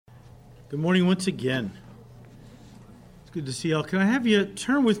Good morning once again. It's good to see you all. Can I have you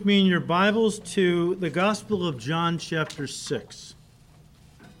turn with me in your Bibles to the Gospel of John chapter 6.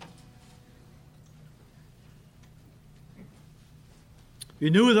 If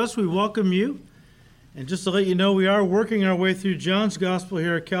you're new with us, we welcome you. And just to let you know, we are working our way through John's Gospel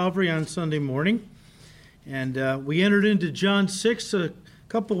here at Calvary on Sunday morning. And we entered into John 6 a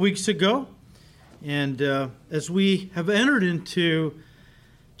couple weeks ago. And as we have entered into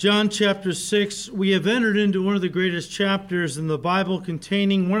John chapter 6, we have entered into one of the greatest chapters in the Bible,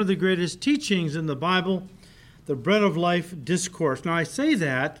 containing one of the greatest teachings in the Bible, the Bread of Life discourse. Now, I say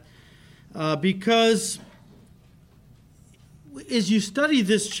that because as you study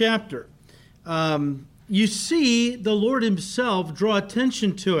this chapter, you see the Lord himself draw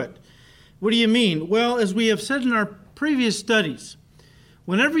attention to it. What do you mean? Well, as we have said in our previous studies,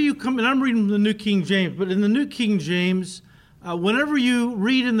 whenever you come, and I'm reading from the New King James, but in the New King James, whenever you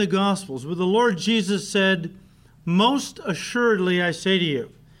read in the Gospels where the Lord Jesus said, "Most assuredly I say to you,"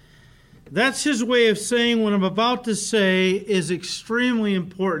 that's his way of saying what I'm about to say is extremely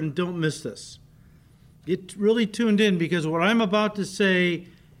important. Don't miss this. Get really tuned in, because what I'm about to say,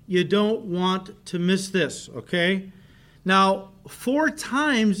 you don't want to miss this, okay? Now, 4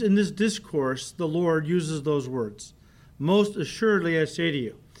 times in this discourse, the Lord uses those words. Most assuredly I say to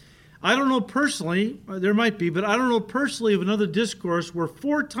you. I don't know personally, there might be, but I don't know personally of another discourse where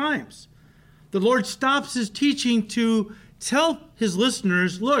 4 times the Lord stops his teaching to tell his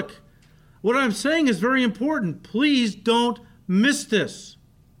listeners, look, what I'm saying is very important. Please don't miss this.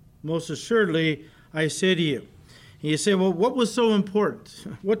 Most assuredly, I say to you. And you say, well, what was so important?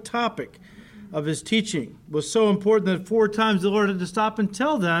 What topic of his teaching was so important that 4 times the Lord had to stop and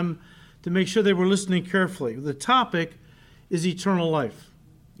tell them to make sure they were listening carefully? The topic is eternal life.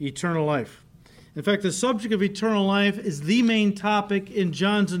 Eternal life. In fact, the subject of eternal life is the main topic in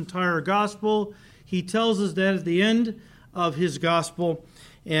John's entire gospel. He tells us that at the end of his gospel,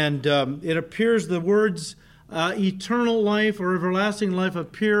 and it appears the words eternal life or everlasting life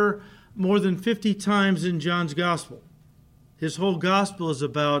appear more than 50 times in John's gospel. His whole gospel is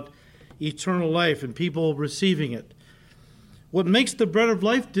about eternal life and people receiving it. What makes the Bread of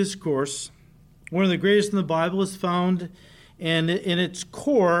Life discourse one of the greatest in the Bible is found and in its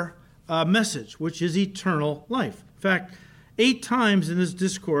core message, which is eternal life. In fact, 8 times in this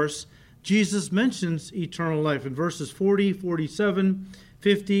discourse, Jesus mentions eternal life in verses 40, 47,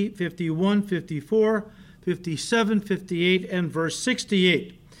 50, 51, 54, 57, 58, and verse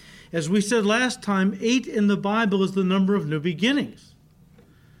 68. As we said last time, 8 in the Bible is the number of new beginnings.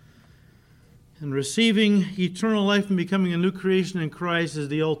 And receiving eternal life and becoming a new creation in Christ is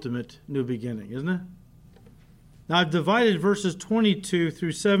the ultimate new beginning, isn't it? Now, I've divided verses 22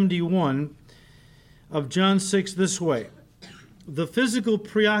 through 71 of John 6 this way: the physical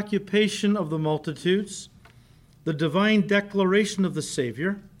preoccupation of the multitudes, the divine declaration of the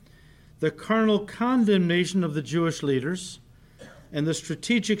Savior, the carnal condemnation of the Jewish leaders, and the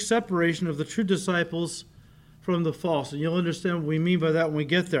strategic separation of the true disciples from the false. And you'll understand what we mean by that when we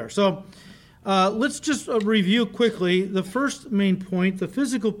get there. So let's just review quickly the first main point, the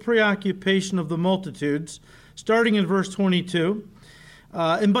physical preoccupation of the multitudes, starting in verse 22.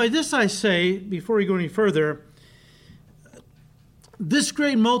 And by this I say, before we go any further, this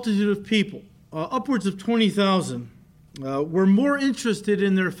great multitude of people, upwards of 20,000, were more interested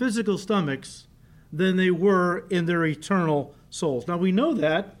in their physical stomachs than they were in their eternal souls. Now we know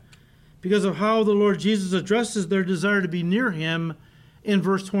that because of how the Lord Jesus addresses their desire to be near him in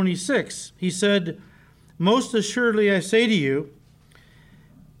verse 26. He said, "Most assuredly I say to you,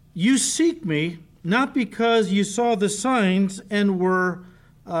 you seek me not because you saw the signs and were,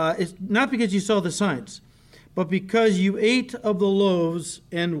 not because you saw the signs, but because you ate of the loaves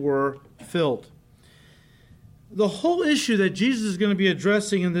and were filled." The whole issue that Jesus is going to be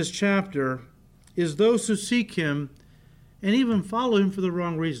addressing in this chapter is those who seek him and even follow him for the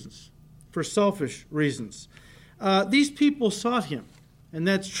wrong reasons, for selfish reasons. These people sought him, and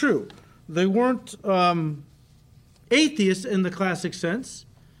that's true. They weren't atheists in the classic sense,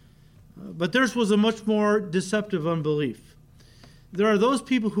 but theirs was a much more deceptive unbelief. There are those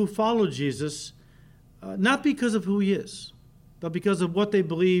people who follow Jesus not because of who he is, but because of what they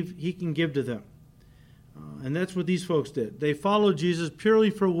believe he can give to them. And that's what these folks did. They followed Jesus purely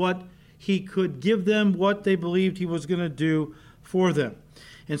for what he could give them, what they believed he was going to do for them.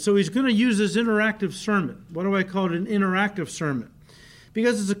 And so he's going to use this interactive sermon. What do I call it? An interactive sermon.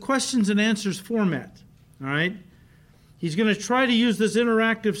 Because it's a questions and answers format. All right? He's going to try to use this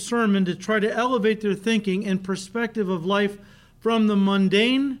interactive sermon to try to elevate their thinking and perspective of life from the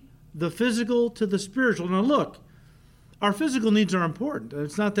mundane, the physical, to the spiritual. Now look, our physical needs are important.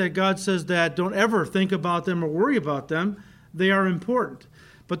 It's not that God says that don't ever think about them or worry about them. They are important.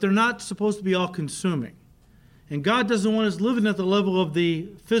 But they're not supposed to be all-consuming. And God doesn't want us living at the level of the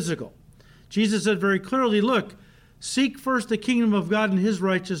physical. Jesus said very clearly, look, seek first the kingdom of God and his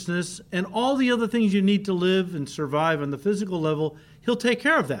righteousness, and all the other things you need to live and survive on the physical level, he'll take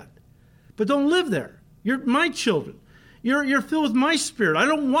care of that. But don't live there. You're my children. You're filled with my spirit. I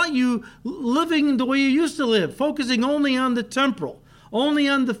don't want you living the way you used to live, focusing only on the temporal, only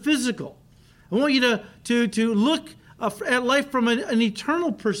on the physical. I want you to look at life from an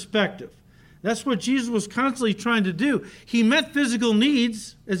eternal perspective. That's what Jesus was constantly trying to do. He met physical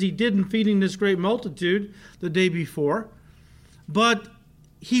needs, as he did in feeding this great multitude the day before, but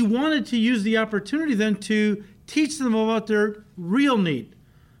he wanted to use the opportunity then to teach them about their real need,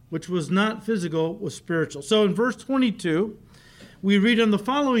 which was not physical, was spiritual. So in verse 22, we read on the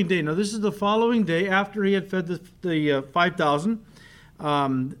following day. Now this is the following day after he had fed the 5,000.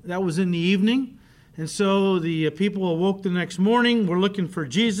 That was in the evening. And so the people awoke the next morning, were looking for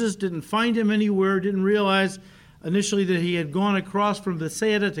Jesus, didn't find him anywhere, didn't realize initially that he had gone across from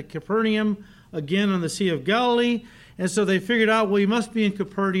Bethsaida to Capernaum, again on the Sea of Galilee. And so they figured out, well, he must be in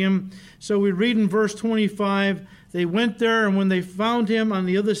Capernaum. So we read in verse 25, they went there, and when they found him on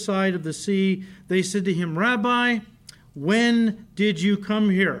the other side of the sea, they said to him, Rabbi, when did you come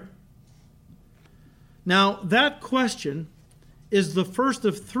here? Now, that question is the first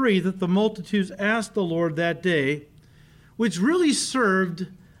of three that the multitudes asked the Lord that day, which really served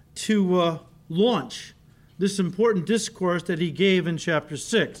to launch this important discourse that he gave in chapter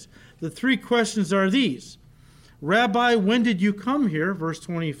 6. The three questions are these. Rabbi, when did you come here? Verse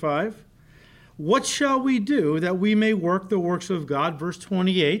 25. What shall we do that we may work the works of God? Verse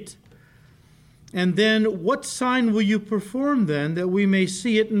 28. And then, what sign will you perform then that we may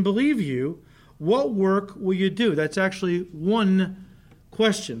see it and believe you? What work will you do? That's actually one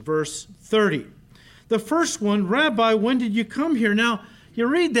question, verse 30. The first one, Rabbi, when did you come here? Now, you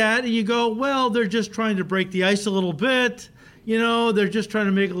read that and you go, well, they're just trying to break the ice a little bit. You know, they're just trying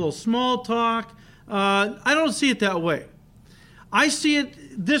to make a little small talk. I don't see it that way. I see it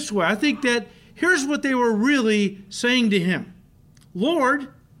this way. I think that here's what they were really saying to him. Lord,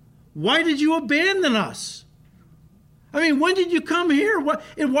 why did you abandon us? I mean, when did you come here?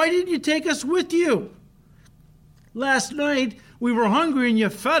 And why didn't you take us with you? Last night, we were hungry and you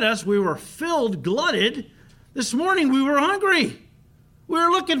fed us. We were filled, glutted. This morning, we were hungry. We were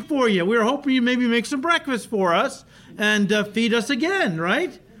looking for you. We were hoping you maybe make some breakfast for us and feed us again,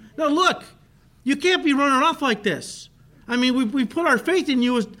 right? Now, look, you can't be running off like this. I mean, we put our faith in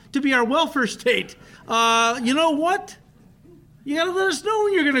you to be our welfare state. You know what? You got to let us know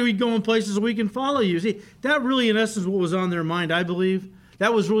when you're going to be going places so we can follow you. See, that really, in essence, what was on their mind, I believe.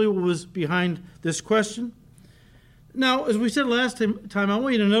 That was really what was behind this question. Now, as we said last time, I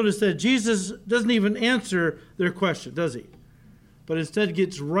want you to notice that Jesus doesn't even answer their question, does he? But instead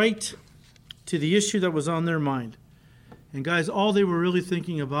gets right to the issue that was on their mind. And guys, all they were really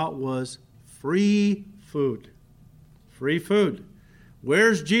thinking about was free food. Free food.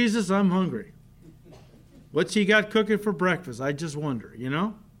 Where's Jesus? I'm hungry. What's he got cooking for breakfast? I just wonder, you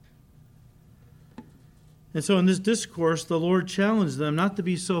know? And so in this discourse, the Lord challenged them not to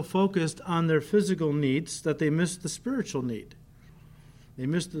be so focused on their physical needs that they missed the spiritual need. They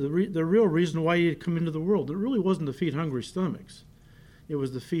missed the real reason why he had come into the world. It really wasn't to feed hungry stomachs. It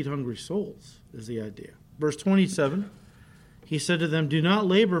was to feed hungry souls, is the idea. Verse 27, he said to them, do not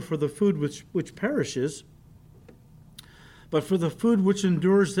labor for the food which perishes, but for the food which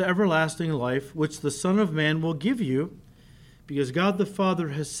endures to everlasting life, which the Son of Man will give you, because God the Father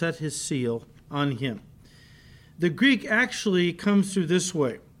has set his seal on him. The Greek actually comes through this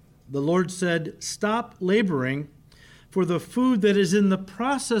way. The Lord said, stop laboring for the food that is in the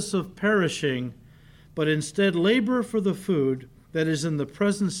process of perishing, but instead labor for the food that is in the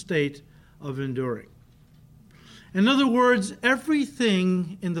present state of enduring. In other words,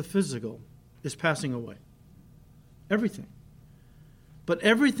 everything in the physical is passing away. Everything. But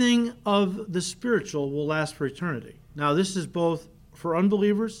everything of the spiritual will last for eternity. Now, this is both for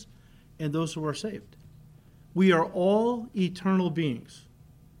unbelievers and those who are saved. We are all eternal beings,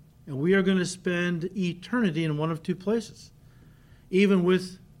 and we are going to spend eternity in one of two places, even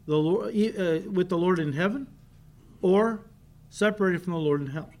with the Lord in heaven, or separated from the Lord in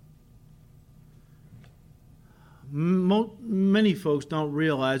hell. Many folks don't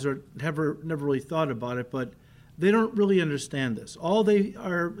realize or never really thought about it, but they don't really understand this. All they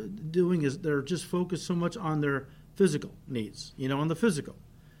are doing is they're just focused so much on their physical needs, on the physical.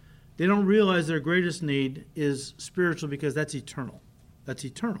 They don't realize their greatest need is spiritual because that's eternal. That's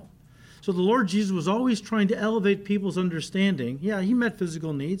eternal. So the Lord Jesus was always trying to elevate people's understanding. Yeah, he met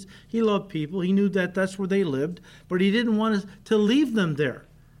physical needs. He loved people. He knew that that's where they lived, but he didn't want us to leave them there.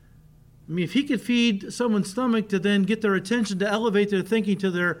 I mean, if he could feed someone's stomach to then get their attention, to elevate their thinking to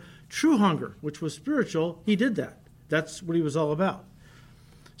their true hunger, which was spiritual, he did that. That's what he was all about.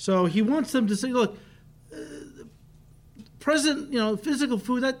 So he wants them to say, look, present, physical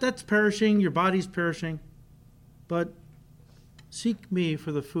food, that's perishing, your body's perishing, but seek me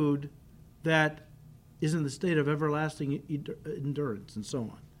for the food that is in the state of everlasting endurance, and so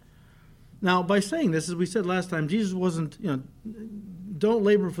on. Now, by saying this, as we said last time, Jesus wasn't, don't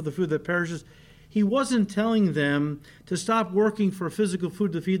labor for the food that perishes. He wasn't telling them to stop working for physical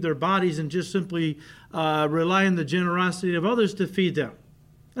food to feed their bodies and just simply rely on the generosity of others to feed them.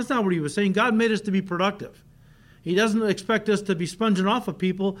 That's not what he was saying. God made us to be productive. He doesn't expect us to be sponging off of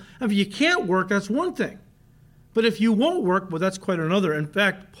people. If you can't work, that's one thing. But if you won't work, well, that's quite another. In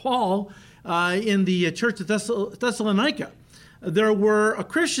fact, Paul, in the church at Thessalonica, there were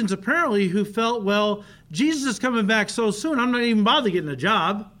Christians apparently who felt, well, Jesus is coming back so soon, I'm not even bothered getting a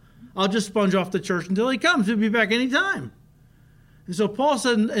job. I'll just sponge off the church until he comes. He'll be back any time. And so Paul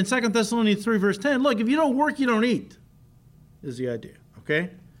said in 2 Thessalonians 3, verse 10, look, if you don't work, you don't eat, is the idea,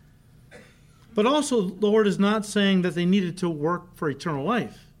 okay? But also, the Lord is not saying that they needed to work for eternal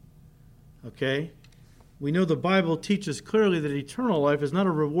life, okay? We know the Bible teaches clearly that eternal life is not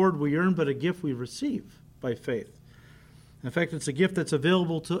a reward we earn, but a gift we receive by faith. In fact, it's a gift that's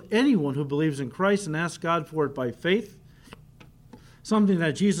available to anyone who believes in Christ and asks God for it by faith. Something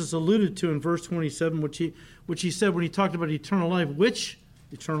that Jesus alluded to in verse 27, which he said when he talked about eternal life, which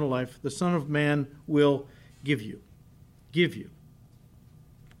eternal life the Son of Man will give you. Give you.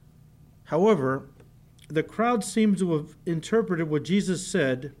 However, the crowd seems to have interpreted what Jesus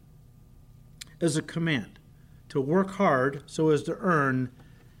said as a command to work hard so as to earn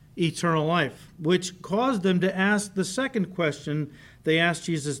eternal life, which caused them to ask the second question they asked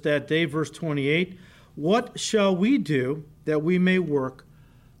Jesus that day, verse 28, what shall we do that we may work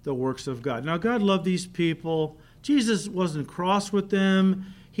the works of God? Now, God loved these people. Jesus wasn't cross with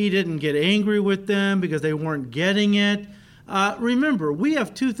them. He didn't get angry with them because they weren't getting it. Remember, we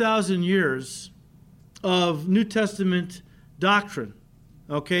have 2,000 years of New Testament doctrine,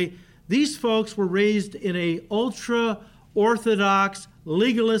 okay? These folks were raised in a ultra-Orthodox,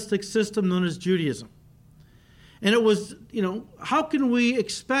 legalistic system known as Judaism. And it was, how can we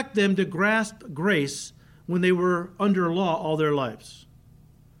expect them to grasp grace when they were under law all their lives?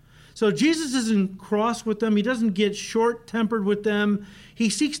 So Jesus isn't cross with them. He doesn't get short-tempered with them. He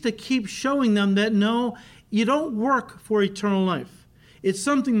seeks to keep showing them that, no, you don't work for eternal life. It's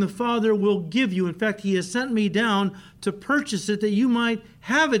something the Father will give you. In fact, he has sent me down to purchase it that you might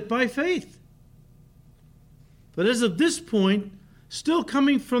have it by faith. But as of this point, still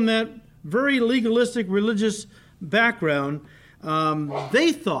coming from that very legalistic religious background,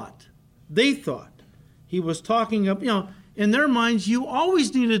 they thought he was talking of, in their minds, you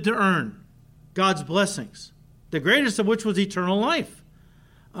always needed to earn God's blessings, the greatest of which was eternal life.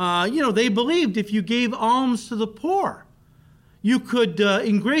 They believed if you gave alms to the poor, you could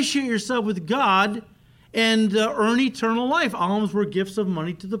ingratiate yourself with God and earn eternal life. Alms were gifts of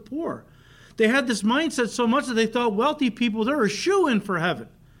money to the poor. They had this mindset so much that they thought wealthy people, they're a shoo-in for heaven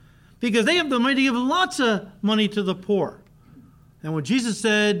because they have the money to give lots of money to the poor. And when Jesus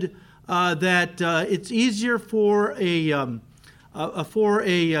said that it's easier for a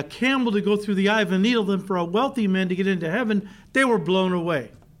camel to go through the eye of a needle than for a wealthy man to get into heaven, they were blown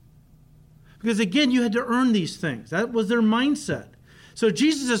away. Because again, you had to earn these things. That was their mindset. So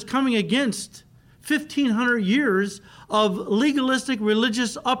Jesus is coming against 1,500 years of legalistic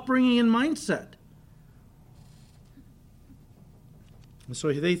religious upbringing and mindset. And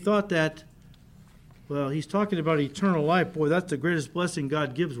so they thought that, well, he's talking about eternal life. Boy, that's the greatest blessing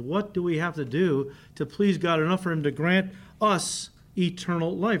God gives. What do we have to do to please God enough for him to grant us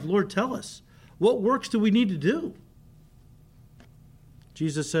eternal life? Lord, tell us. What works do we need to do?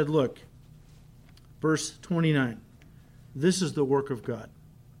 Jesus said, look, verse 29, this is the work of God,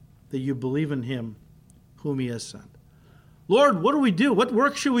 that you believe in him whom he has sent. Lord, what do we do? What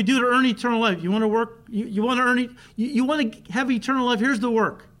work should we do to earn eternal life? You want to work? You want to earn it? You want to have eternal life? Here's the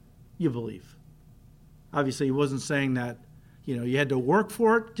work. You believe. Obviously, he wasn't saying that, you had to work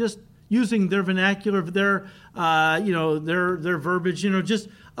for it. Just using their vernacular, their verbiage. Here's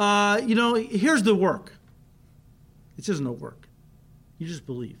the work. It says no work. You just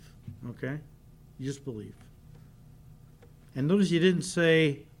believe. Okay. You just believe. And notice you didn't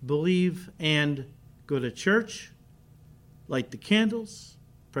say believe and go to church, light the candles,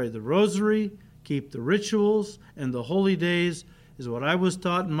 pray the rosary, keep the rituals and the holy days. is what I was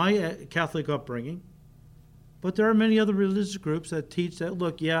taught in my Catholic upbringing. But there are many other religious groups that teach that,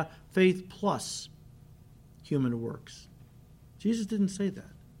 look, yeah, faith plus human works. Jesus didn't say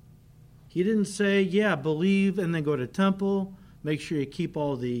that. He didn't say, yeah, believe and then go to temple, make sure you keep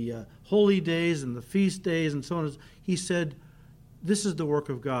all the holy days and the feast days and so on. He said, this is the work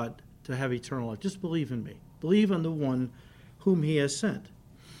of God to have eternal life. Just believe in me. Believe on the one whom he has sent.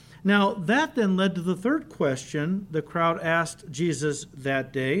 Now, that then led to the third question the crowd asked Jesus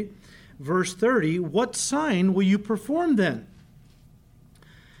that day. Verse 30, what sign will you perform then,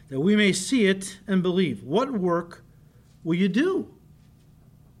 that we may see it and believe? What work will you do?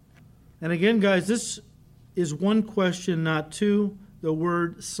 And again, guys, this is one question, not two. The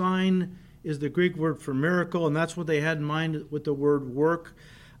word sign is the Greek word for miracle, and that's what they had in mind with the word work.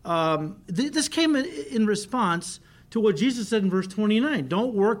 This came in response to what Jesus said in verse 29.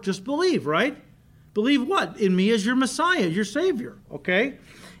 Don't work, just believe, right? Believe what? In me as your Messiah, your Savior, okay?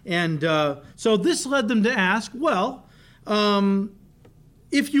 And so this led them to ask, well,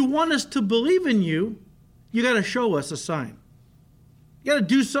 if you want us to believe in you, you got to show us a sign. You got to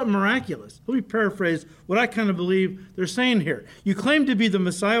do something miraculous. Let me paraphrase what I kind of believe they're saying here. You claim to be the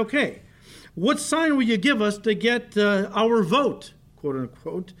Messiah, okay. What sign will you give us to get our vote, quote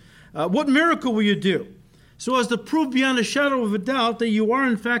unquote? What miracle will you do? So as to prove beyond a shadow of a doubt that you are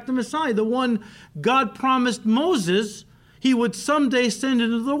in fact the Messiah, the one God promised Moses he would someday send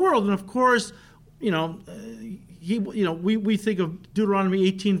into the world. And of course, we think of Deuteronomy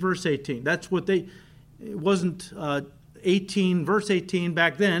 18, verse 18. That's what it wasn't 18, verse 18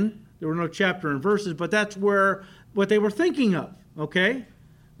 back then. There were no chapter and verses, but that's what they were thinking of, okay?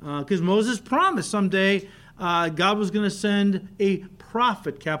 Because Moses promised someday God was going to send a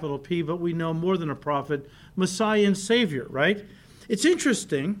prophet, capital P, but we know more than a prophet, Messiah and Savior, right? It's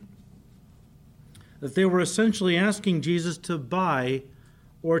interesting that they were essentially asking Jesus to buy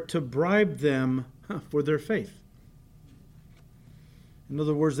or to bribe them for their faith. In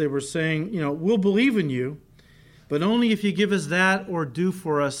other words, they were saying, we'll believe in you, but only if you give us that or do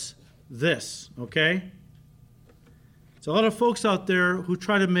for us this, okay? There's a lot of folks out there who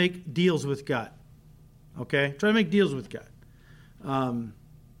try to make deals with God, okay? Try to make deals with God.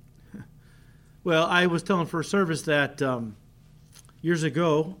 Well, I was telling First Service that years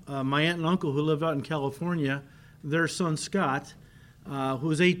ago, my aunt and uncle who lived out in California, their son Scott, who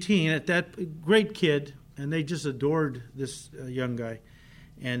was 18, at that great kid, and they just adored this young guy.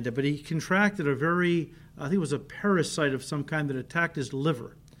 But he contracted I think it was a parasite of some kind that attacked his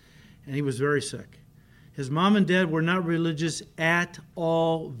liver, and he was very sick. His mom and dad were not religious at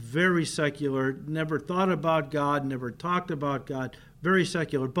all, very secular, never thought about God, never talked about God, very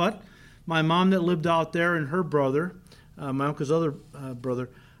secular. But my mom that lived out there and her brother, my uncle's other brother,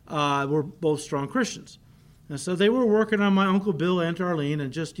 were both strong Christians. And so they were working on my Uncle Bill, Aunt Arlene,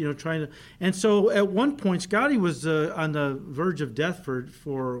 and just, trying to... And so at one point, Scotty was on the verge of death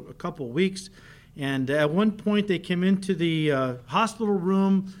for a couple of weeks. And at one point, they came into the hospital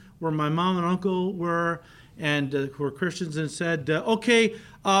room where my mom and uncle were, and who were Christians, and said, okay,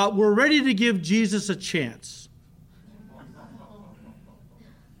 we're ready to give Jesus a chance.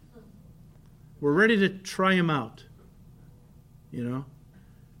 We're ready to try him out,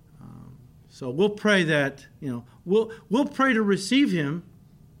 So we'll pray that, we'll pray to receive him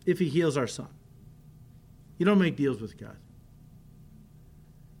if he heals our son. You don't make deals with God.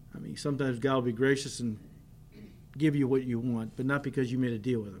 I mean, sometimes God will be gracious and give you what you want, but not because you made a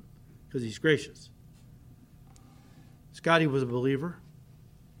deal with him, because he's gracious. Scotty was a believer.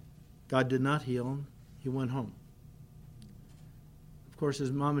 God did not heal him. He went home. Of course,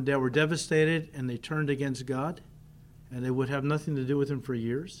 his mom and dad were devastated, and they turned against God, and they would have nothing to do with him for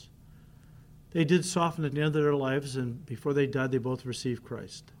years. They did soften at the end of their lives, and before they died, they both received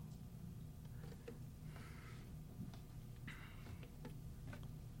Christ.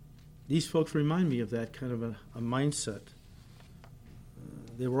 These folks remind me of that kind of a mindset.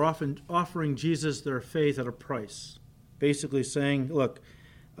 They were often offering Jesus their faith at a price, basically saying, look,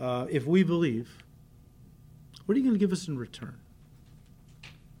 if we believe, what are you going to give us in return?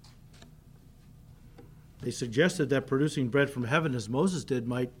 They suggested that producing bread from heaven, as Moses did,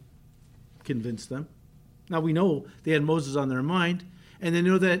 might convince them. Now we know they had Moses on their mind, and they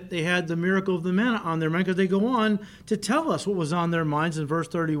know that they had the miracle of the manna on their mind, because they go on to tell us what was on their minds in verse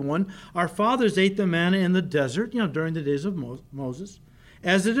 31. Our fathers ate the manna in the desert, during the days of Moses.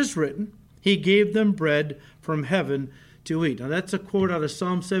 As it is written, he gave them bread from heaven to eat. Now that's a quote out of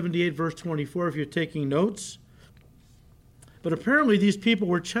Psalm 78, verse 24, if you're taking notes. But apparently these people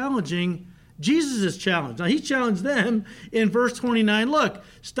were challenging Jesus' challenge. Now he challenged them in verse 29. Look,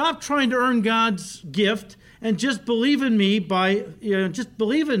 stop trying to earn God's gift and just believe in me just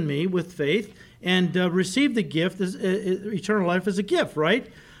believe in me with faith and receive the gift, eternal life as a gift, right?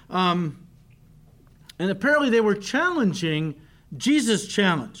 And apparently they were challenging Jesus'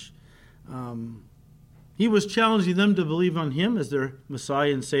 challenge. He was challenging them to believe on him as their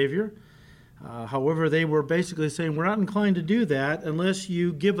Messiah and Savior. However, they were basically saying, we're not inclined to do that unless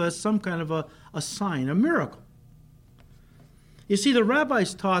you give us some kind of a sign, a miracle. You see, the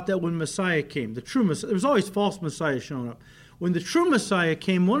rabbis taught that when Messiah came, the true Messiah, there was always false messiahs showing up. When the true Messiah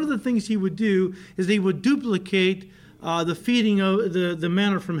came, one of the things he would do is he would duplicate the feeding of the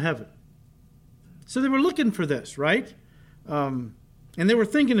manna from heaven. So they were looking for this, right? And they were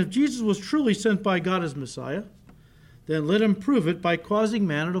thinking, if Jesus was truly sent by God as Messiah, then let him prove it by causing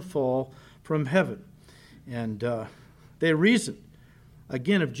manna to fall from heaven. And they reasoned,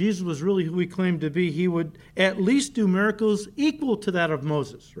 again, if Jesus was really who he claimed to be, he would at least do miracles equal to that of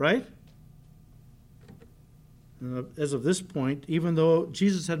Moses, right? As of this point, even though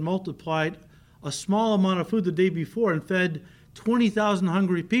Jesus had multiplied a small amount of food the day before and fed 20,000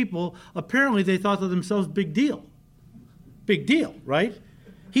 hungry people, apparently they thought to themselves, big deal. Big deal, right?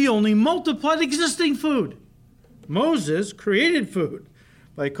 He only multiplied existing food. Moses created food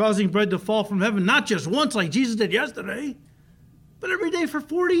by causing bread to fall from heaven, not just once like Jesus did yesterday, but every day for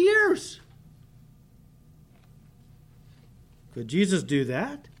 40 years. Could Jesus do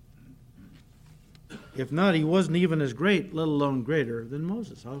that? If not, he wasn't even as great, let alone greater than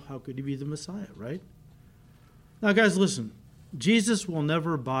Moses. How could he be the Messiah, right? Now, guys, listen. Jesus will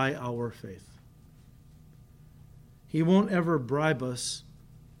never buy our faith. He won't ever bribe us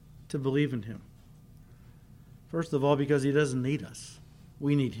to believe in him. First of all, because he doesn't need us.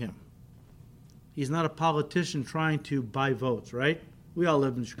 We need him. He's not a politician trying to buy votes, right? We all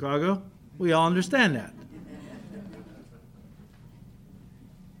live in Chicago. We all understand that.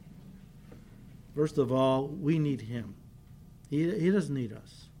 First of all, we need him. He doesn't need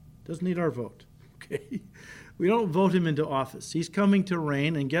us. Doesn't need our vote. Okay? We don't vote him into office. He's coming to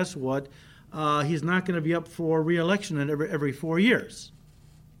reign, and guess what? He's not going to be up for re-election every 4 years.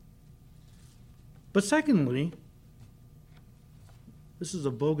 But secondly, this is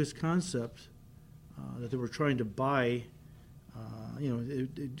a bogus concept that they were trying to buy.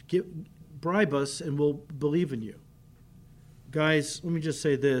 Bribe us and we'll believe in you. Guys, let me just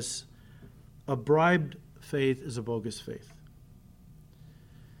say this. A bribed faith is a bogus faith.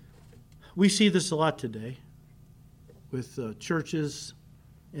 We see this a lot today with churches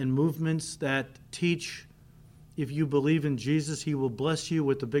and movements that teach if you believe in Jesus, he will bless you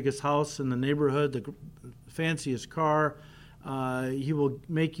with the biggest house in the neighborhood, the fanciest car. He will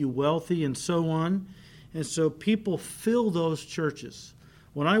make you wealthy and so on. And so people fill those churches.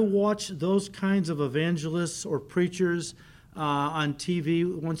 When I watch those kinds of evangelists or preachers on TV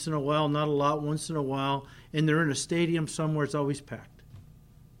once in a while, not a lot, once in a while, and they're in a stadium somewhere, it's always packed.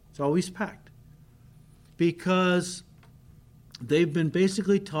 It's always packed. Because they've been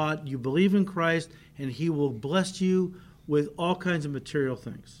basically taught you believe in Christ and he will bless you with all kinds of material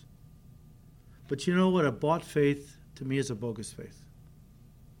things. But you know what? A bought faith to me is a bogus faith.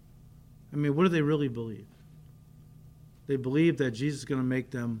 I mean, what do they really believe? They believe that Jesus is going to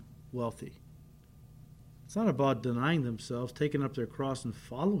make them wealthy. It's not about denying themselves, taking up their cross and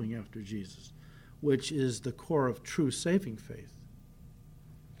following after Jesus, which is the core of true saving faith.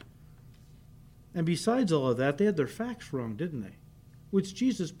 And besides all of that, they had their facts wrong, didn't they? Which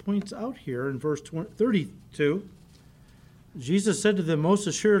Jesus points out here in verse 32. Jesus said to them, most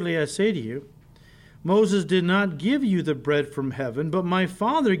assuredly I say to you, Moses did not give you the bread from heaven, but my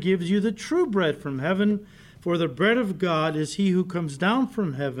Father gives you the true bread from heaven. For the bread of God is he who comes down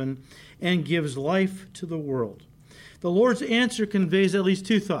from heaven and gives life to the world. The Lord's answer conveys at least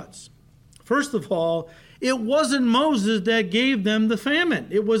two thoughts. First of all, it wasn't Moses that gave them the famine.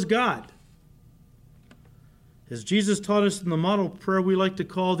 It was God. As Jesus taught us in the model prayer we like to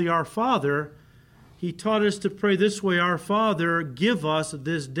call the Our Father, he taught us to pray this way, Our Father, give us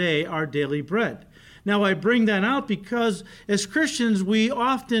this day our daily bread. Now, I bring that out because as Christians, we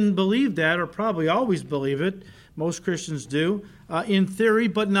often believe that, or probably always believe it, most Christians do, in theory,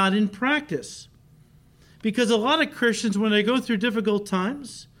 but not in practice. Because a lot of Christians, when they go through difficult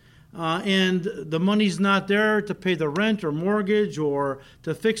times, and the money's not there to pay the rent or mortgage or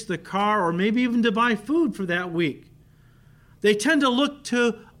to fix the car or maybe even to buy food for that week, they tend to look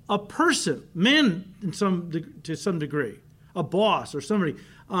to a person, men to some degree, a boss or somebody,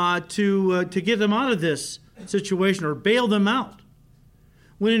 to get them out of this situation or bail them out.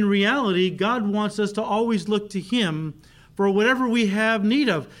 When in reality, God wants us to always look to him for whatever we have need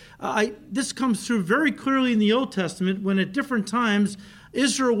of. This comes through very clearly in the Old Testament when at different times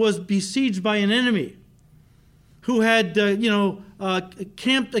Israel was besieged by an enemy. who had,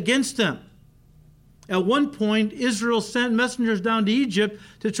 camped against them. At one point, Israel sent messengers down to Egypt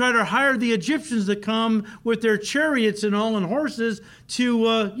to try to hire the Egyptians to come with their chariots and all and horses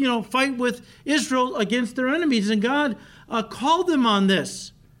to, fight with Israel against their enemies. And God called them on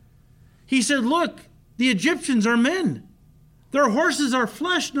this. He said, look, the Egyptians are men. Their horses are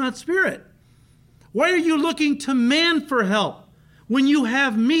flesh, not spirit. Why are you looking to man for help when you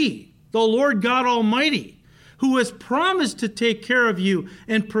have me, the Lord God Almighty, who has promised to take care of you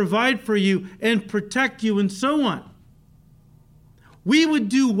and provide for you and protect you and so on? We would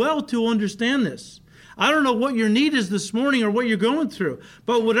do well to understand this. I don't know what your need is this morning or what you're going through,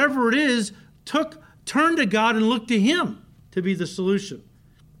 but whatever it is, turn to God and look to Him to be the solution.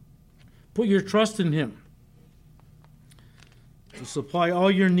 Put your trust in Him to supply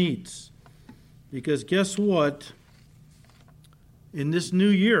all your needs. Because guess what? In this new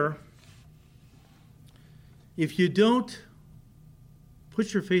year, if you don't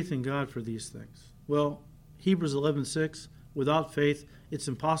put your faith in God for these things, well, Hebrews 11:6, without faith, it's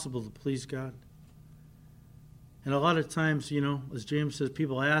impossible to please God. And a lot of times, as James says,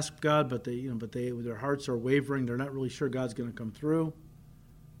 people ask God, but their hearts are wavering. They're not really sure God's going to come through.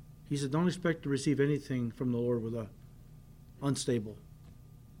 He said, don't expect to receive anything from the Lord with an unstable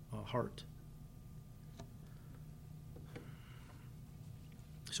heart.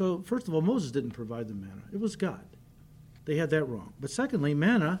 So, first of all, Moses didn't provide the manna. It was God. They had that wrong. But secondly,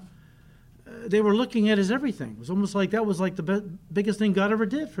 manna, they were looking at as everything. It was almost like that was like the biggest thing God ever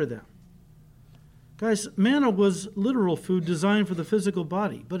did for them. Guys, manna was literal food designed for the physical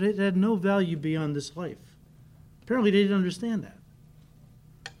body, but it had no value beyond this life. Apparently, they didn't understand that.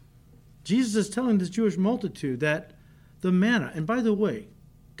 Jesus is telling this Jewish multitude that the manna, and by the way,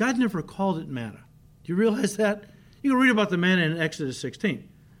 God never called it manna. Do you realize that? You can read about the manna in Exodus 16.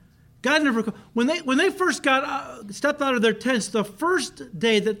 God never, when they first stepped out of their tents, the first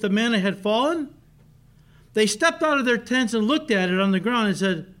day that the manna had fallen, they stepped out of their tents and looked at it on the ground and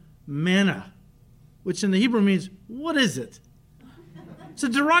said, manna, which in the Hebrew means, what is it? It's a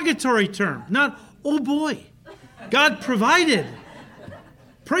derogatory term, not, oh boy, God provided.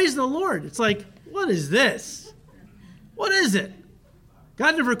 Praise the Lord. It's like, what is this? What is it?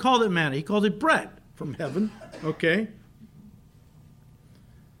 God never called it manna. He called it bread from heaven. Okay?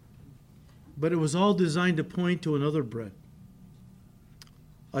 But it was all designed to point to another bread.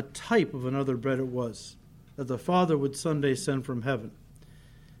 A type of another bread it was, that the Father would someday send from heaven.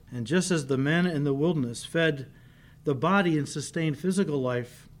 And just as the manna in the wilderness fed the body and sustained physical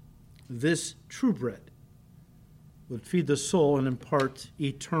life, this true bread would feed the soul and impart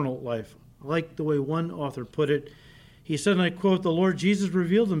eternal life. Like the way one author put it, he said, and I quote, the Lord Jesus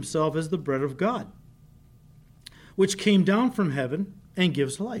revealed himself as the bread of God, which came down from heaven and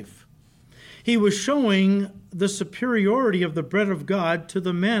gives life. He was showing the superiority of the bread of God to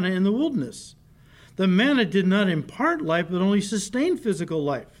the manna in the wilderness. The manna did not impart life, but only sustain physical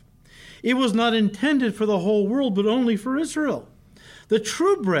life. It was not intended for the whole world, but only for Israel. The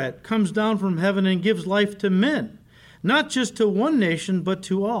true bread comes down from heaven and gives life to men, not just to one nation, but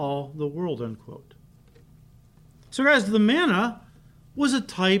to all the world, unquote. So guys, the manna was a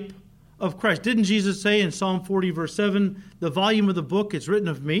type of Christ. Didn't Jesus say in Psalm 40, verse 7, the volume of the book is written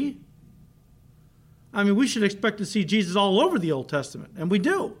of me? I mean, we should expect to see Jesus all over the Old Testament, and we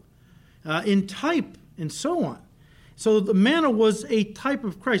do, in type and so on. So the manna was a type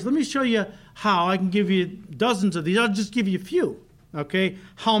of Christ. Let me show you how. I can give you dozens of these. I'll just give you a few, okay?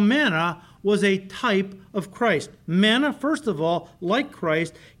 How manna was a type of Christ. Manna, first of all, like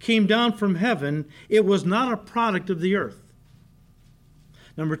Christ, came down from heaven. It was not a product of the earth.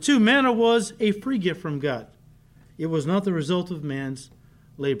 Number two, manna was a free gift from God. It was not the result of man's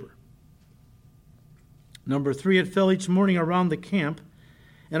labor. Number three, it fell each morning around the camp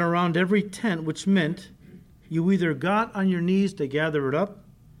and around every tent, which meant you either got on your knees to gather it up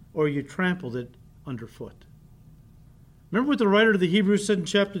or you trampled it underfoot. Remember what the writer of the Hebrews said in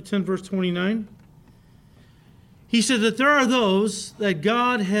chapter 10, verse 29? He said that there are those that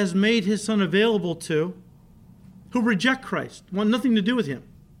God has made his Son available to who reject Christ, want nothing to do with him.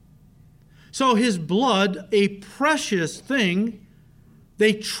 So his blood, a precious thing,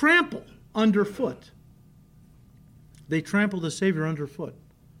 they trample underfoot. They trample the Savior underfoot.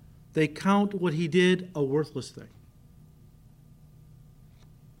 They count what he did a worthless thing.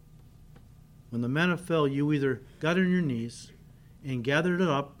 When the manna fell, you either got on your knees and gathered it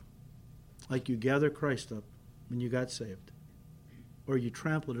up like you gather Christ up when you got saved, or you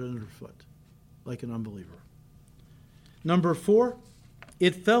trampled it underfoot like an unbeliever. Number four,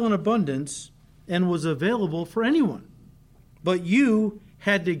 it fell in abundance and was available for anyone. But you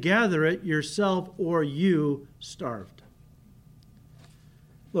had to gather it yourself or you starved.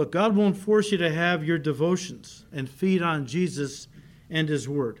 Look, God won't force you to have your devotions and feed on Jesus and His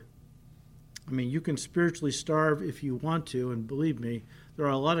Word. I mean, you can spiritually starve if you want to, and believe me, there are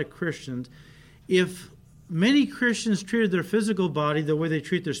a lot of Christians. If many Christians treated their physical body the way they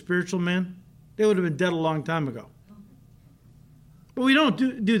treat their spiritual man, they would have been dead a long time ago. But we don't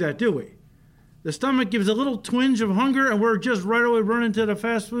do that, do we? The stomach gives a little twinge of hunger, and we're just right away running to the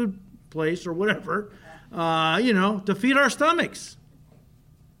fast food place or whatever, to feed our stomachs.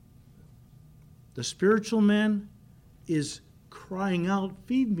 The spiritual man is crying out,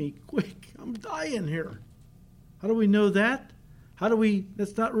 feed me, quick, I'm dying here. How do we know that?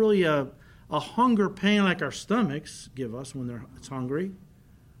 That's not really a hunger pain like our stomachs give us when it's hungry.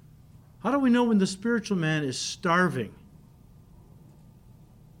 How do we know when the spiritual man is starving?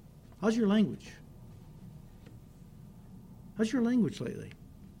 How's your language? How's your language lately?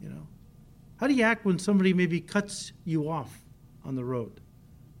 How do you act when somebody maybe cuts you off on the road?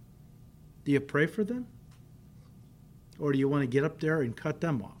 Do you pray for them? Or do you want to get up there and cut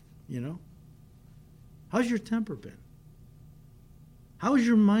them off? How's your temper been? How's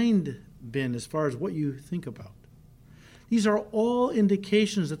your mind been as far as what you think about? These are all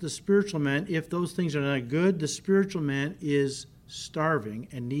indications that the spiritual man, if those things are not good, the spiritual man is starving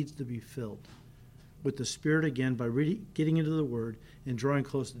and needs to be filled with the Spirit again by getting into the Word and drawing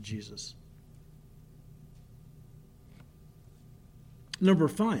close to Jesus. Number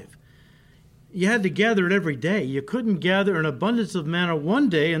 5, you had to gather it every day. You couldn't gather an abundance of manna one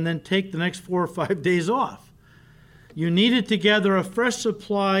day and then take the next 4 or 5 days off. You needed to gather a fresh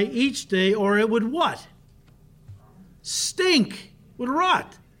supply each day, or it would what? Stink. Would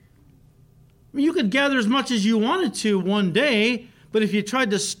rot. I mean, you could gather as much as you wanted to one day, but if you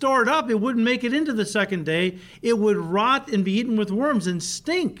tried to store it up, it wouldn't make it into the second day. It would rot and be eaten with worms and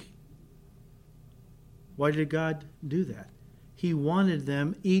stink. Why did God do that? He wanted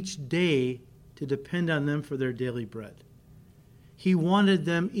them each day to depend on them for their daily bread. He wanted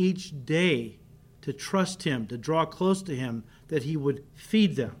them each day to trust Him, to draw close to Him, that He would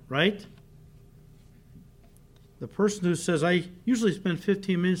feed them, right? The person who says, I usually spend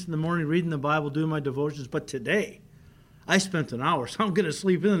 15 minutes in the morning reading the Bible, doing my devotions, but today I spent an hour, so I'm going to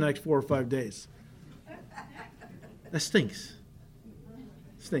sleep in the next 4 or 5 days. That stinks.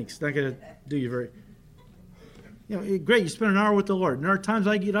 Stinks. Not going to do you very... great, you spend an hour with the Lord. And there are times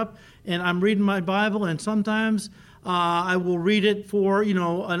I get up and I'm reading my Bible, and sometimes I will read it for,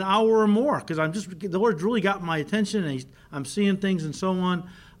 an hour or more, because the Lord's really got my attention, and I'm seeing things and so on.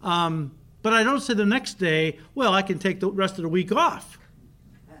 But I don't say the next day, well, I can take the rest of the week off.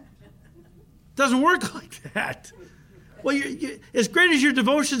 It doesn't work like that. Well, as great as your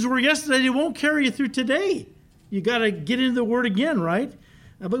devotions were yesterday, they won't carry you through today. You got to get into the Word again, right?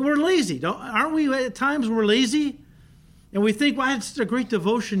 But we're lazy. Aren't we at times we're lazy? And we think, well, I had such a great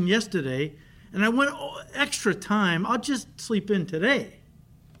devotion yesterday, and I went extra time. I'll just sleep in today.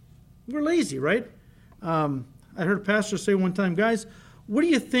 We're lazy, right? I heard a pastor say one time, guys, what do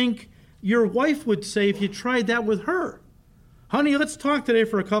you think your wife would say if you tried that with her? Honey, let's talk today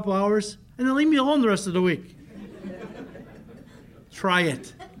for a couple hours, and then leave me alone the rest of the week. Try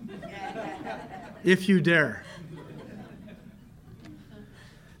it. If you dare.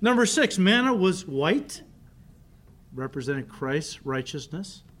 Number 6, manna was white, represented Christ's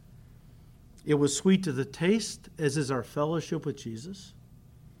righteousness. It was sweet to the taste, as is our fellowship with Jesus.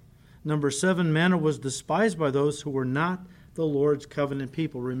 Number 7, manna was despised by those who were not the Lord's covenant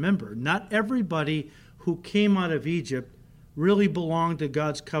people. Remember, not everybody who came out of Egypt really belonged to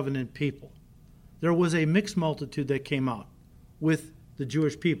God's covenant people. There was a mixed multitude that came out with the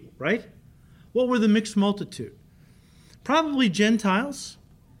Jewish people, right? What were the mixed multitude? Probably Gentiles.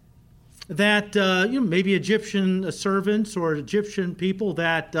 That, maybe Egyptian servants or Egyptian people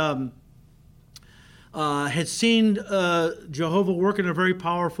that had seen Jehovah work in a very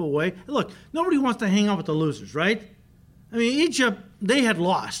powerful way. Look, nobody wants to hang out with the losers, right? I mean, Egypt, they had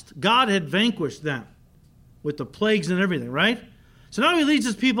lost. God had vanquished them with the plagues and everything, right? So now He leads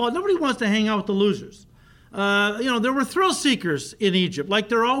His people out. Nobody wants to hang out with the losers. There were thrill seekers in Egypt, like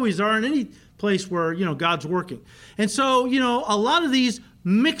there always are in any place where, God's working. And so, a lot of these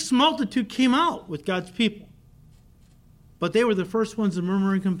mixed multitude came out with God's people. But they were the first ones to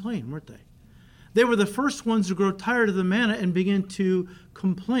murmur and complain, weren't they? They were the first ones to grow tired of the manna and begin to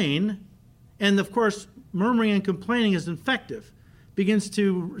complain. And, of course, murmuring and complaining is infective. Begins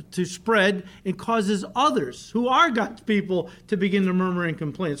to spread and causes others who are God's people to begin to murmur and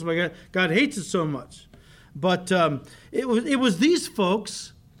complain. That's why God hates it so much. But it was these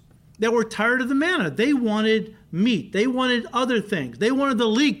folks that were tired of the manna. They wanted meat. They wanted other things. They wanted the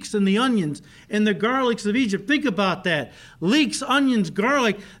leeks and the onions and the garlics of Egypt. Think about that. Leeks, onions,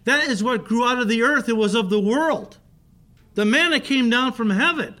 garlic, that is what grew out of the earth. It was of the world. The manna came down from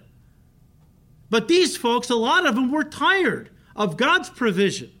heaven. But these folks, a lot of them were tired of God's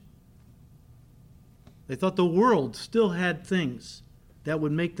provision. They thought the world still had things that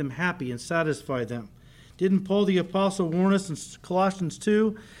would make them happy and satisfy them. Didn't Paul the Apostle warn us in Colossians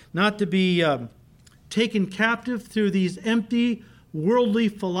 2 not to be taken captive through these empty, worldly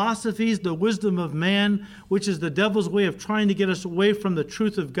philosophies, the wisdom of man, which is the devil's way of trying to get us away from the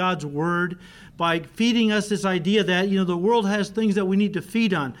truth of God's word by feeding us this idea that, the world has things that we need to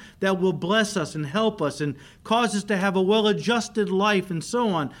feed on that will bless us and help us and cause us to have a well-adjusted life and so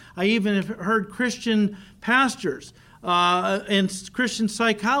on. I even have heard Christian pastors and Christian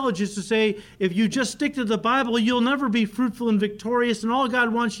psychologists to say, if you just stick to the Bible, you'll never be fruitful and victorious, and all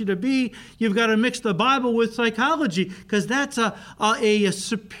God wants you to be, you've got to mix the Bible with psychology, because that's a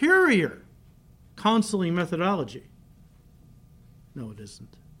superior counseling methodology. No, it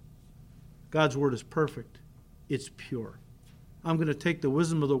isn't. God's word is perfect. It's pure. I'm going to take the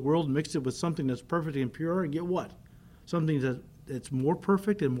wisdom of the world and mix it with something that's perfect and pure, and get what? Something that's more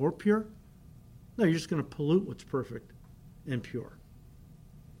perfect and more pure? No, you're just going to pollute what's perfect and pure.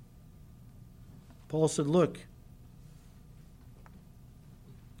 Paul said, look,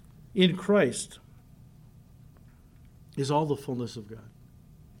 in Christ is all the fullness of God.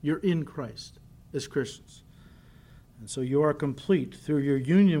 You're in Christ as Christians. And so you are complete through your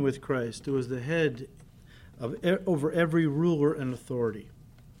union with Christ, who is the head over every ruler and authority.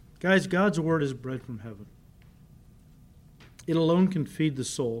 Guys, God's word is bread from heaven. It alone can feed the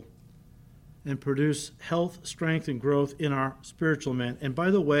soul and produce health, strength, and growth in our spiritual man. And by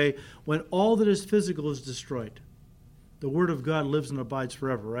the way, when all that is physical is destroyed, the word of God lives and abides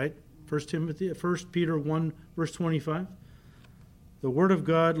forever, right? 1 Peter 1, verse 25. The word of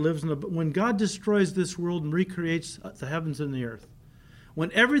God lives and abides. When God destroys this world and recreates the heavens and the earth,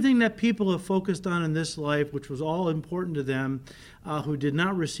 when everything that people have focused on in this life, which was all important to them, who did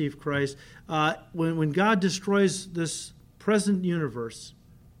not receive Christ, when God destroys this present universe,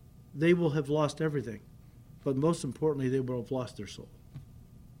 they will have lost everything. But most importantly, they will have lost their soul.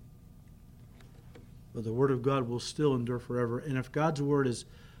 But the word of God will still endure forever. And if God's word is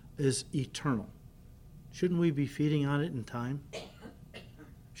eternal, shouldn't we be feeding on it in time?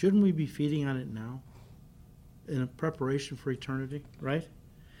 Shouldn't we be feeding on it now in preparation for eternity, right?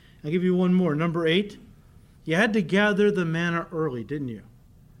 I'll give you one more. Number 8, you had to gather the manna early, didn't you?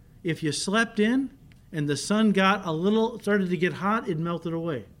 If you slept in and the sun started to get hot, it melted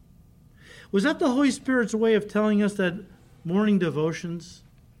away. Was that the Holy Spirit's way of telling us that morning devotions,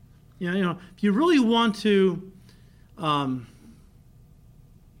 if you really want to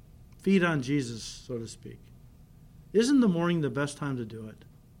feed on Jesus, so to speak, isn't the morning the best time to do it?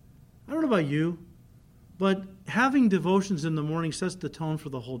 I don't know about you, but having devotions in the morning sets the tone for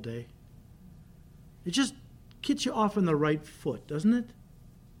the whole day. It just gets you off on the right foot, doesn't it?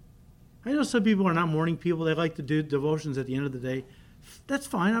 I know some people are not morning people. They like to do devotions at the end of the day. That's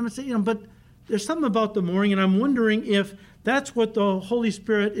fine. I'm not saying, but there's something about the morning, and I'm wondering if that's what the Holy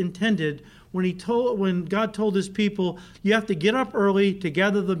Spirit intended when God told his people, you have to get up early to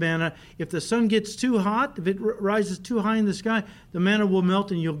gather the manna. If the sun gets too hot, if it rises too high in the sky, the manna will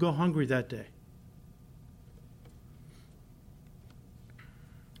melt and you'll go hungry that day.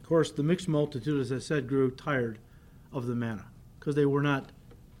 Of course, the mixed multitude, as I said, grew tired of the manna because they were not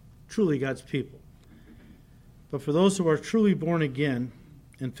truly God's people. But for those who are truly born again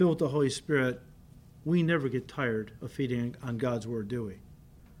and filled with the Holy Spirit, we never get tired of feeding on God's word, do we?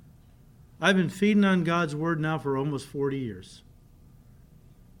 I've been feeding on God's word now for almost 40 years.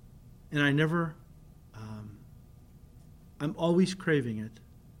 And I never, I'm always craving it.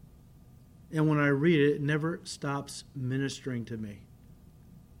 And when I read it, it never stops ministering to me.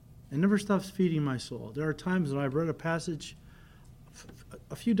 It never stops feeding my soul. There are times when I've read a passage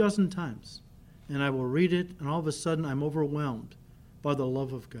a few dozen times, and I will read it, and all of a sudden I'm overwhelmed by the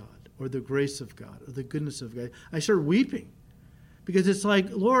love of God, or the grace of God, or the goodness of God. I start weeping, because it's like,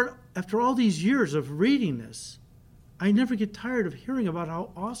 Lord, after all these years of reading this, I never get tired of hearing about how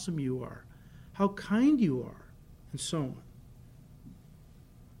awesome you are, how kind you are, and so on.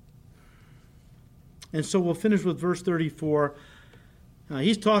 And so we'll finish with verse 34.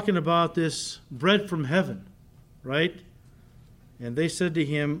 He's talking about this bread from heaven, right? And they said to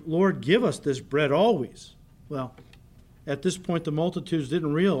him, Lord, give us this bread always. Well, at this point, the multitudes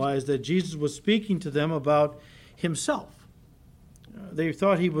didn't realize that Jesus was speaking to them about himself. They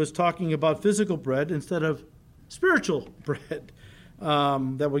thought he was talking about physical bread instead of spiritual bread.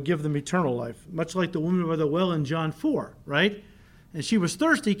 that would give them eternal life, much like the woman by the well in John 4, right? And she was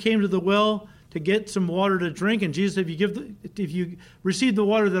thirsty, came to the well to get some water to drink, and Jesus said, if you receive the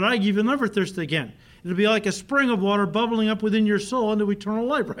water that I give, you'll never thirst again. It'll be like a spring of water bubbling up within your soul into eternal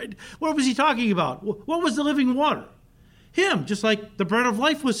life, right? What was he talking about? What was the living water? Him, just like the bread of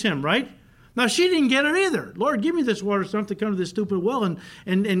life was him, right? Now, she didn't get it either. Lord, give me this water so I don't have to come to this stupid well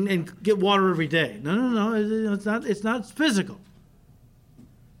and get water every day. No. It's not physical.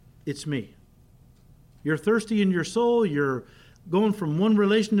 It's me. You're thirsty in your soul. You're going from one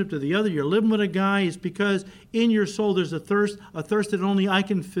relationship to the other. You're living with a guy. It's because in your soul there's a thirst that only I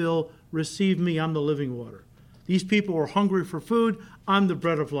can fill. Receive me. I'm the living water. These people were hungry for food. I'm the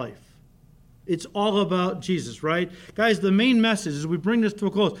bread of life. It's all about Jesus, right? Guys, the main message, as we bring this to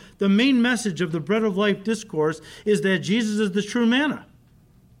a close, the main message of the bread of life discourse is that Jesus is the true manna,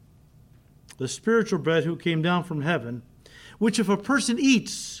 the spiritual bread who came down from heaven, which if a person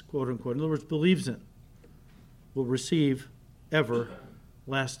eats, quote unquote, in other words, believes in, will receive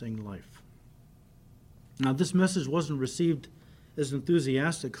everlasting life. Now, this message wasn't received as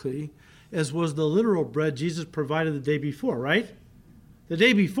enthusiastically as was the literal bread Jesus provided the day before, right? The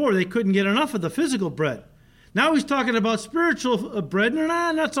day before, they couldn't get enough of the physical bread. Now he's talking about spiritual bread, and they're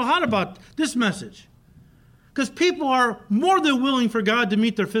not so hot about this message. Because people are more than willing for God to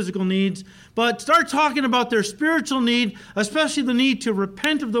meet their physical needs, but start talking about their spiritual need, especially the need to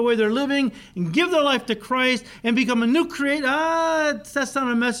repent of the way they're living and give their life to Christ and become a new creator. That's not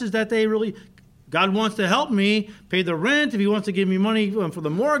a message that they really... God wants to help me pay the rent, if he wants to give me money for the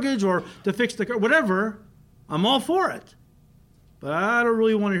mortgage or to fix the car, whatever, I'm all for it. But I don't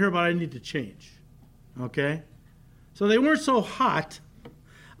really want to hear about I need to change. Okay? So they weren't so hot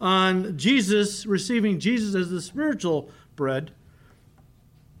on Jesus, receiving Jesus as the spiritual bread,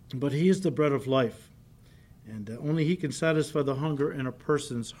 but he is the bread of life. And only he can satisfy the hunger in a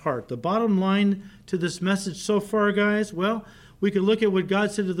person's heart. The bottom line to this message so far, guys, well, we can look at what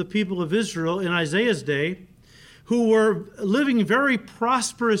God said to the people of Israel in Isaiah's day, who were living very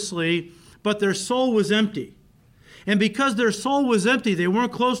prosperously, but their soul was empty. And because their soul was empty, they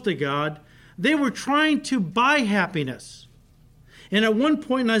weren't close to God, they were trying to buy happiness. And at one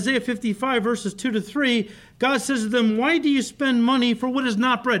point in Isaiah 55, verses 2 to 3, God says to them, why do you spend money for what is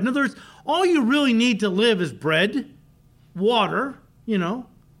not bread? In other words, all you really need to live is bread, water,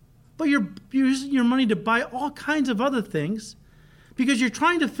 but you're using your money to buy all kinds of other things because you're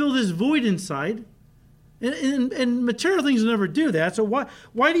trying to fill this void inside. And material things will never do that. So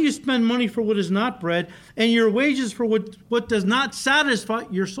why do you spend money for what is not bread and your wages for what does not satisfy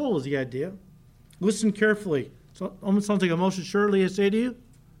your soul is the idea. Listen carefully. So almost sounds like a most assuredly I say to you.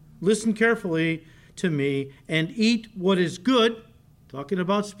 Listen carefully to me and eat what is good, talking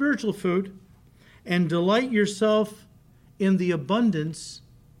about spiritual food, and delight yourself in the abundance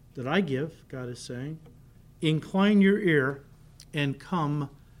that I give, God is saying. Incline your ear and come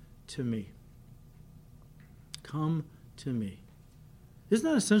to me. Come to me. Isn't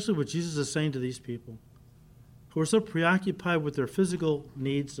that essentially what Jesus is saying to these people who are so preoccupied with their physical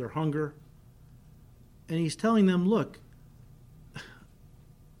needs, their hunger? And he's telling them, look,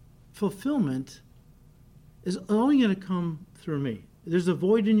 fulfillment is only going to come through me. There's a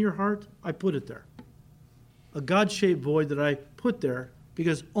void in your heart, I put it there. A God-shaped void that I put there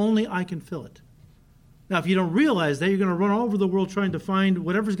because only I can fill it. Now, if you don't realize that, you're going to run all over the world trying to find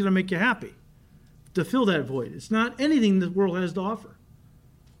whatever's going to make you happy to fill that void. It's not anything the world has to offer.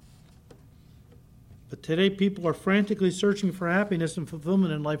 But today people are frantically searching for happiness and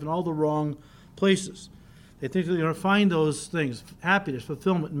fulfillment in life in all the wrong places. They think they're going to find those things, happiness,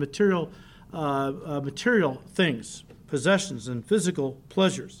 fulfillment, material things, possessions, and physical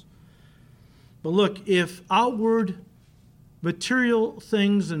pleasures. But look, if outward material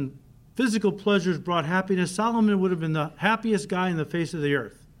things and physical pleasures brought happiness, Solomon would have been the happiest guy in the face of the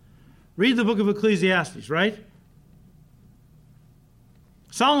earth. Read the book of Ecclesiastes, right?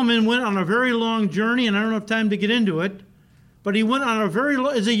 Solomon went on a very long journey, and I don't have time to get into it, but he went on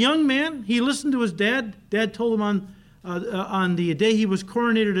as a young man, he listened to his dad. Dad told him on the day he was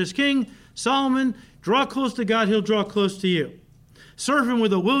coronated as king, Solomon, draw close to God, he'll draw close to you. Serve him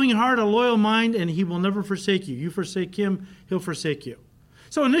with a willing heart, a loyal mind, and he will never forsake you. You forsake him, he'll forsake you.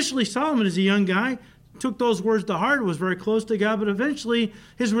 So initially, Solomon, as a young guy, took those words to heart, was very close to God, but eventually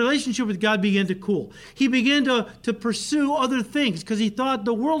his relationship with God began to cool. He began to pursue other things because he thought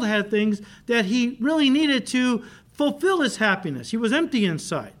the world had things that he really needed to fulfill his happiness. He was empty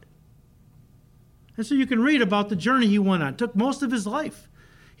inside. And so you can read about the journey he went on. It took most of his life.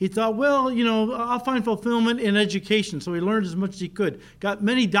 He thought, well, I'll find fulfillment in education. So he learned as much as he could. Got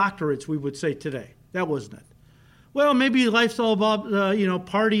many doctorates, we would say today. That wasn't it. Well, maybe life's all about,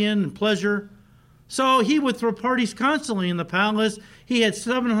 partying and pleasure. So he would throw parties constantly in the palace. He had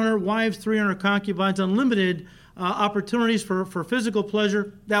 700 wives, 300 concubines, unlimited opportunities for physical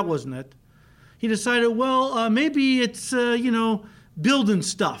pleasure. That wasn't it. He decided, maybe it's, building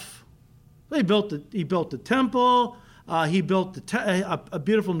stuff. He built the temple. He built a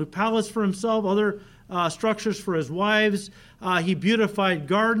beautiful new palace for himself, other structures for his wives. He beautified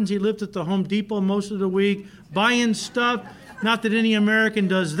gardens. He lived at the Home Depot most of the week, buying stuff. Not that any American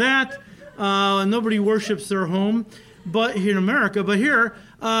does that. Nobody worships their home, but here in America.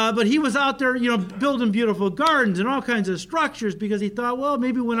 But he was out there, building beautiful gardens and all kinds of structures because he thought, well,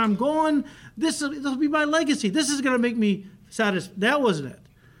 maybe when I'm gone, this will be my legacy. This is going to make me satisfied. That wasn't it.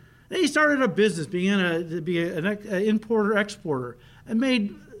 Then he started a business, began to be an importer-exporter, and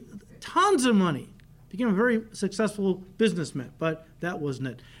made tons of money. Became a very successful businessman, but that wasn't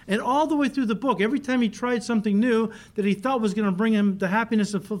it. And all the way through the book, every time he tried something new that he thought was going to bring him the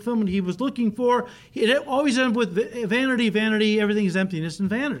happiness and fulfillment he was looking for, it always ended with vanity, vanity, everything is emptiness and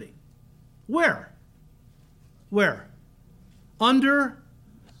vanity. Where? Under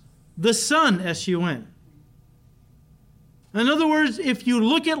the sun, S-U-N. In other words, if you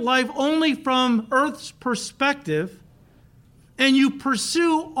look at life only from Earth's perspective, and you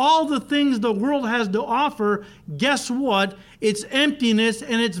pursue all the things the world has to offer, guess what? It's emptiness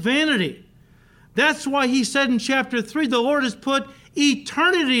and it's vanity. That's why he said in chapter 3, the Lord has put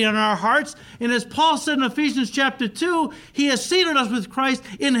eternity in our hearts. And as Paul said in Ephesians chapter 2, he has seated us with Christ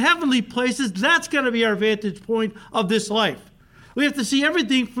in heavenly places. That's got to be our vantage point of this life. We have to see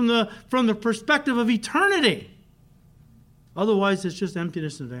everything from the perspective of eternity. Otherwise, it's just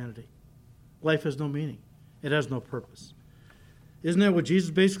emptiness and vanity. Life has no meaning. It has no purpose. Isn't that what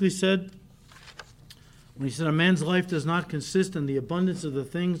Jesus basically said? When he said, a man's life does not consist in the abundance of the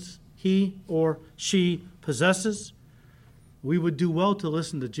things he or she possesses. We would do well to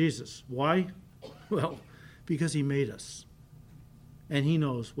listen to Jesus. Why? Well, because he made us. And he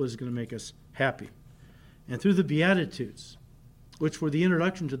knows what is going to make us happy. And through the Beatitudes, which were the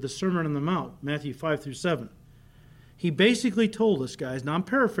introduction to the Sermon on the Mount, Matthew 5 through 7, he basically told us, guys, now I'm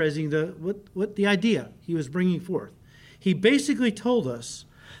paraphrasing what the idea he was bringing forth. He basically told us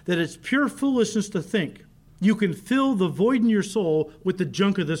that it's pure foolishness to think you can fill the void in your soul with the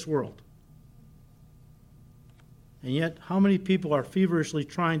junk of this world. And yet, how many people are feverishly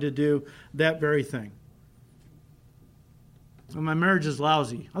trying to do that very thing? Well, my marriage is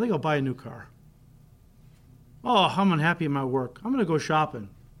lousy. I think I'll buy a new car. Oh, I'm unhappy in my work. I'm going to go shopping.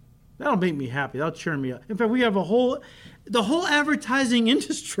 That'll make me happy. That'll cheer me up. In fact, we have the whole advertising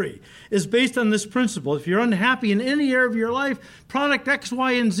industry is based on this principle. If you're unhappy in any area of your life, product X,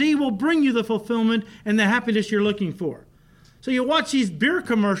 Y, and Z will bring you the fulfillment and the happiness you're looking for. So you watch these beer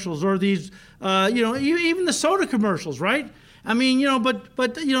commercials or these, even the soda commercials, right? I mean,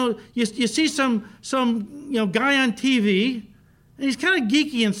 you see some guy on TV, and he's kind of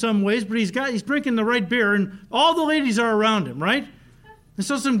geeky in some ways, but he's drinking the right beer, and all the ladies are around him, right? And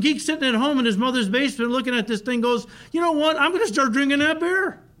so some geek sitting at home in his mother's basement looking at this thing goes, you know what, I'm going to start drinking that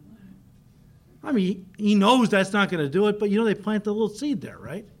beer. I mean, he knows that's not going to do it, but they plant the little seed there,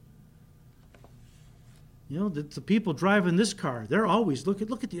 right? The people driving this car, they're always, look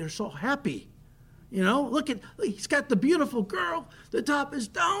at they're so happy. Look, he's got the beautiful girl, the top is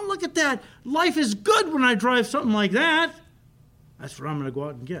down, look at that. Life is good when I drive something like that. That's what I'm going to go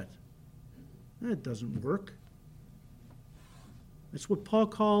out and get. That doesn't work. It's what Paul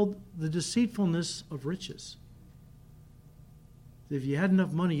called the deceitfulness of riches. If you had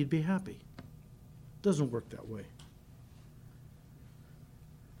enough money, you'd be happy. It doesn't work that way.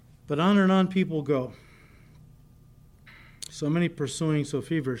 But on and on people go. So many pursuing so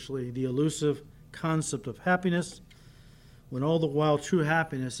feverishly the elusive concept of happiness, when all the while true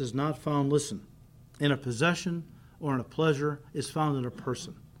happiness is not found, listen, in a possession or in a pleasure, is found in a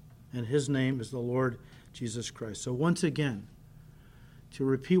person. And his name is the Lord Jesus Christ. So once again, to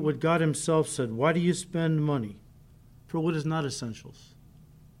repeat what God himself said, why do you spend money for what is not essentials,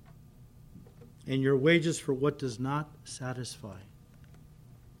 and your wages for what does not satisfy?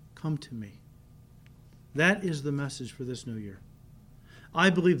 Come to me. That is the message for this new year. I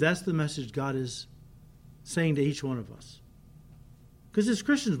believe that's the message God is saying to each one of us. Because as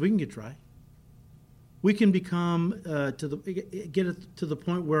Christians, we can get dry. We can become get it to the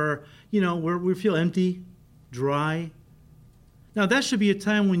point where where we feel empty, dry. Now, that should be a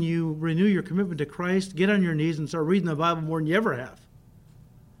time when you renew your commitment to Christ, get on your knees, and start reading the Bible more than you ever have.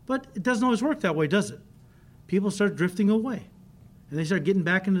 But it doesn't always work that way, does it? People start drifting away, and they start getting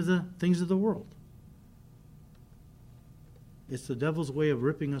back into the things of the world. It's the devil's way of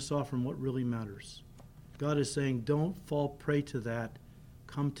ripping us off from what really matters. God is saying, don't fall prey to that.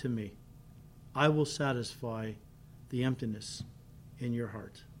 Come to me. I will satisfy the emptiness in your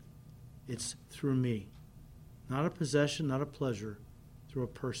heart. It's through me. Not a possession, not a pleasure, through a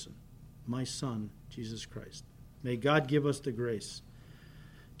person, my Son, Jesus Christ. May God give us the grace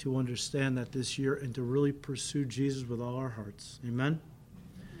to understand that this year and to really pursue Jesus with all our hearts. Amen?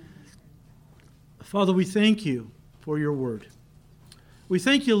 Father, we thank you for your word. We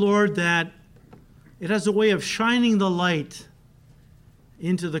thank you, Lord, that it has a way of shining the light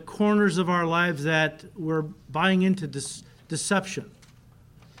into the corners of our lives that we're buying into deception.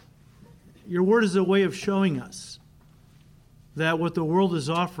 Your word is a way of showing us that what the world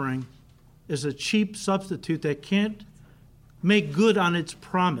is offering is a cheap substitute that can't make good on its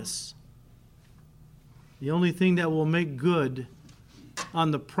promise. The only thing that will make good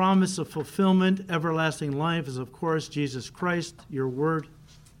on the promise of fulfillment, everlasting life, is, of course, Jesus Christ, your word.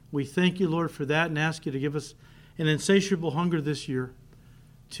 We thank you, Lord, for that and ask you to give us an insatiable hunger this year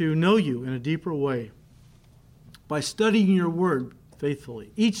to know you in a deeper way by studying your word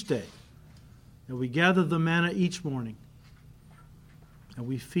faithfully each day. And we gather the manna each morning and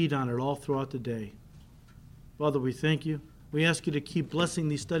we feed on it all throughout the day. Father, we thank you. We ask you to keep blessing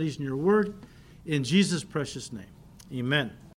these studies in your word. In Jesus' precious name, amen.